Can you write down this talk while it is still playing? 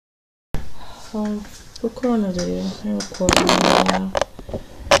recording a video. I'm recording right now.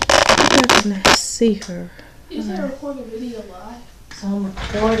 I can see her. Is there recording video live? So I'm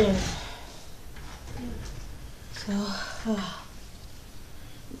recording. So,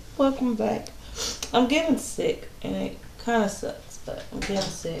 welcome back. I'm getting sick, and it kind of sucks, but I'm getting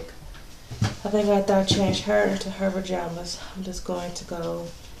sick. I think after I change her into her pajamas, I'm just going to go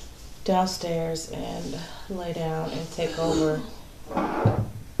downstairs and lay down and take over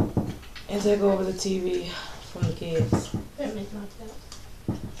the TV from the kids. That makes no sense.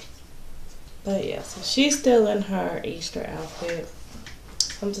 But yeah, so she's still in her Easter outfit.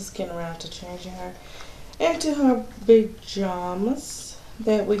 I'm just getting around to changing her into her pajamas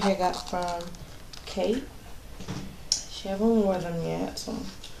that we had got from Kate. She haven't worn them yet, so I'm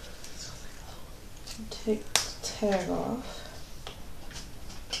take the tag off.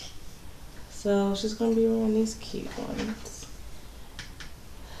 So she's gonna be wearing these cute ones.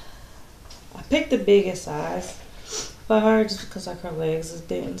 I picked the biggest size for her just because like her legs is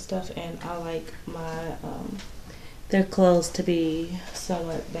big and stuff, and I like my their clothes to be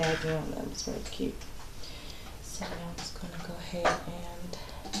somewhat baggy on them. It's very cute. So I'm just gonna go ahead and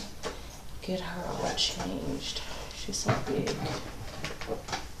get her all changed. She's so big.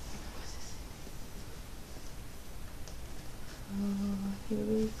 Here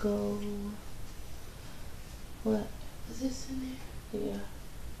we go. What? Is this in there? Yeah.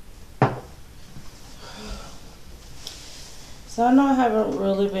 So I know I haven't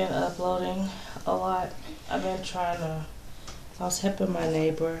really been uploading a lot. I've been I was helping my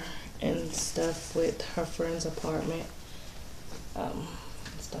neighbor and stuff with her friend's apartment. And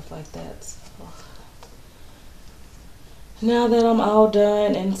stuff like that. So now that I'm all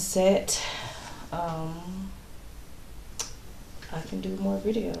done and set, I can do more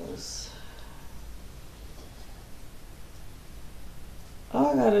videos.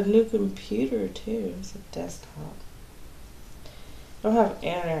 Oh, I got a new computer too. It's a desktop. I don't have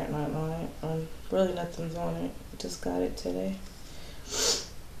internet or nothing on it. Really nothing's on it. Just got it today.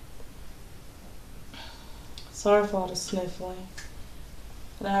 Sorry for all the sniffling.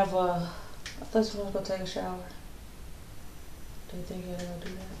 And I thought you wanted to go take a shower. Do you think you're gonna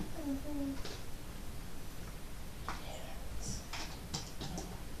do that? Mm-hmm.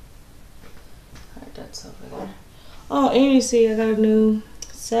 Alright, that's over there. Oh, and you see I got a new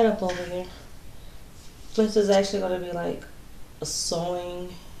setup over here. This is actually going to be like a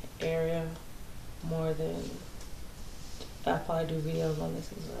sewing area more than I'll probably do videos on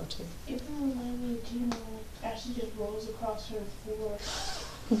this as well too. It really reminds me of Gina, like Ashley just rolls across her floor.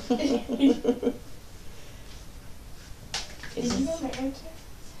 Did you know the answer?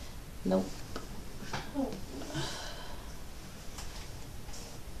 Nope. Oh.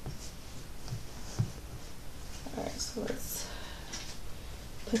 Alright, so let's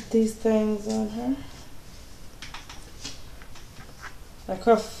put these things on her. Like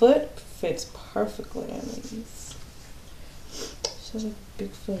her foot fits perfectly in these. She has a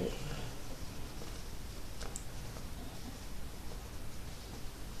big foot.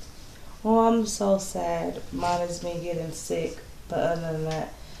 Oh, I'm so sad. Minus me getting sick. But other than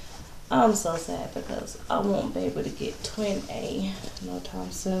that, I'm so sad because I won't be able to get twin A no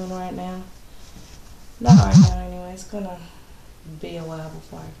time soon right now. Not right now anyway. It's gonna be a while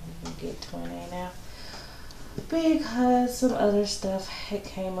before I can get twin A now. Because some other stuff had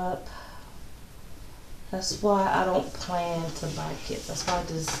came up. That's why I don't plan to buy kits. That's why I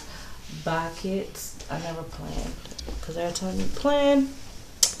just buy kits. I never planned. Because every time you plan,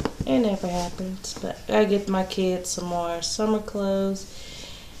 it never happens. But I get my kids some more summer clothes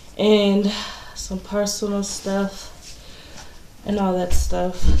and some personal stuff and all that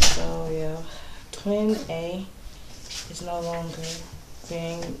stuff. So yeah, twin A is no longer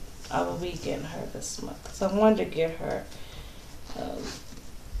being. I will be getting her this month. So I wanted to get her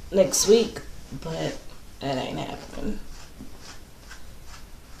next week, but that ain't happening.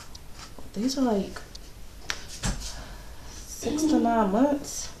 These are like 6 to 9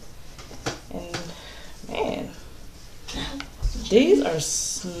 months. And man, these are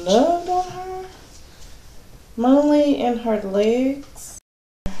snug on her. Mainly in her legs.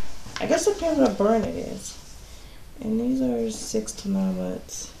 I guess it depends what brand it is. And these are 6 to 9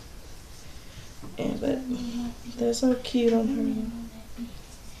 months. Yeah, but they're so cute on her.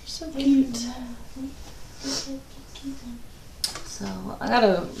 So cute. So I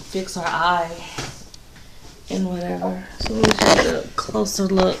gotta fix her eye and whatever. So we'll get a closer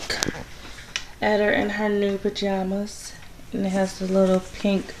look at her in her new pajamas. And it has the little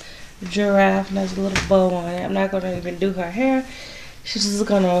pink giraffe and there's a little bow on it. I'm not gonna even do her hair. She's just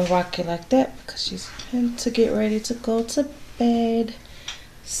gonna rock it like that because she's going to get ready to go to bed.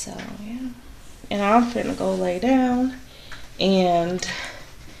 So yeah. and I'm finna go lay down and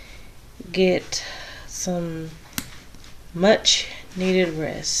get some much needed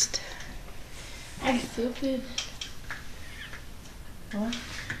rest. I feel good. What?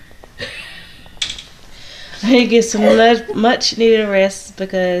 I need to get some much needed rest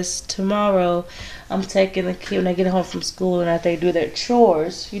because tomorrow I'm taking the kid when they get home from school and after they do their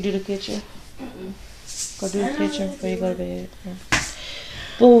chores. You do the kitchen? Go do the kitchen before you go to bed. Yeah.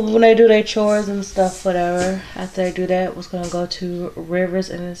 But when they do their chores and stuff, whatever, after they do that, we're going to go to Rivers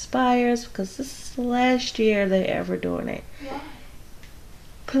and Inspires because this is the last year they ever doing it. Why?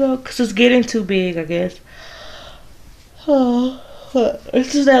 Because it's getting too big, I guess. Oh,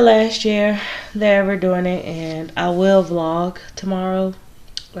 this is their last year they're ever doing it, and I will vlog tomorrow,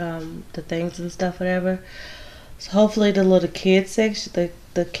 the things and stuff, whatever. So hopefully the little kid section,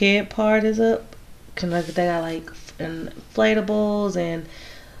 the kid part is up. Cause they got like inflatables and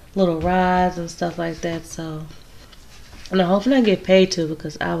little rides and stuff like that. So, and I'm hoping I get paid too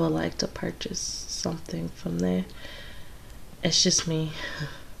because I would like to purchase something from there. It's just me.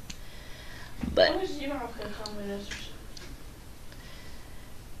 But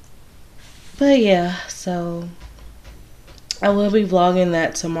yeah, so I will be vlogging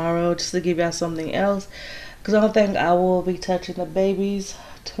that tomorrow just to give y'all something else. Because I don't think I will be touching the babies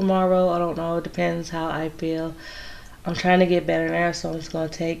tomorrow. I don't know. It depends how I feel. I'm trying to get better now, so I'm just going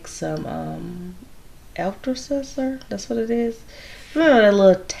to take some Eltrocessor. That's what it is. You know that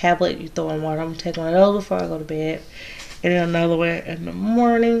little tablet you throw in water. I'm going to take one of those before I go to bed. And then another one in the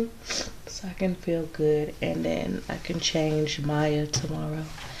morning so I can feel good. And then I can change Maya tomorrow.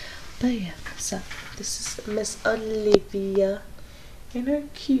 But yeah, so this is Miss Olivia in her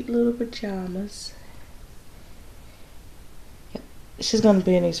cute little pajamas. Yep. She's going to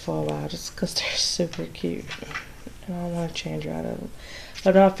be in these for a while just because they're super cute. And I don't want to change her out of them.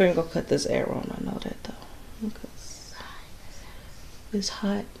 But I'm finna go cut this air on. I know that though. Because it's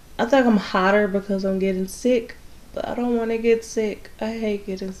hot. I think I'm hotter because I'm getting sick. But I don't want to get sick. I hate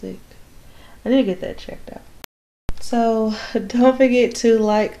getting sick. I need to get that checked out. So don't forget to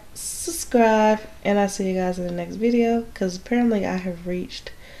like, subscribe, and I'll see you guys in the next video. Because apparently I have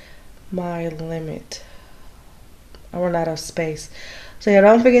reached my limit. I run out of space. So yeah,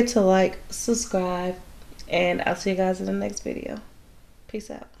 don't forget to like, subscribe, and I'll see you guys in the next video.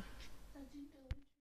 Peace out.